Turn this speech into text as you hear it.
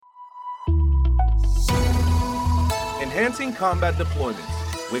enhancing combat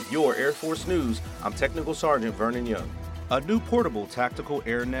deployments. With your Air Force News, I'm Technical Sergeant Vernon Young. A new portable tactical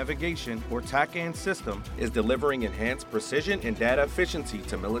air navigation, or TACAN system, is delivering enhanced precision and data efficiency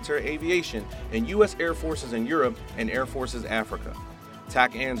to military aviation in U.S. Air Forces in Europe and Air Forces Africa.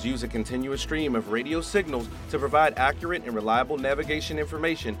 TACANs use a continuous stream of radio signals to provide accurate and reliable navigation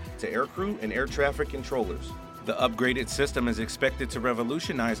information to aircrew and air traffic controllers. The upgraded system is expected to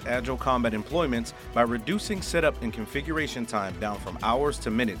revolutionize agile combat employments by reducing setup and configuration time down from hours to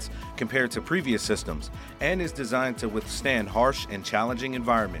minutes compared to previous systems, and is designed to withstand harsh and challenging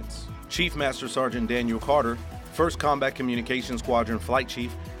environments. Chief Master Sergeant Daniel Carter, 1st Combat Communications Squadron Flight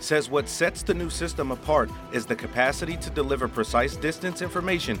Chief, says what sets the new system apart is the capacity to deliver precise distance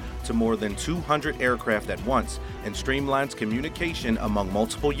information to more than 200 aircraft at once and streamlines communication among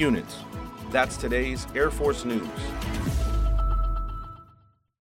multiple units. That's today's Air Force News.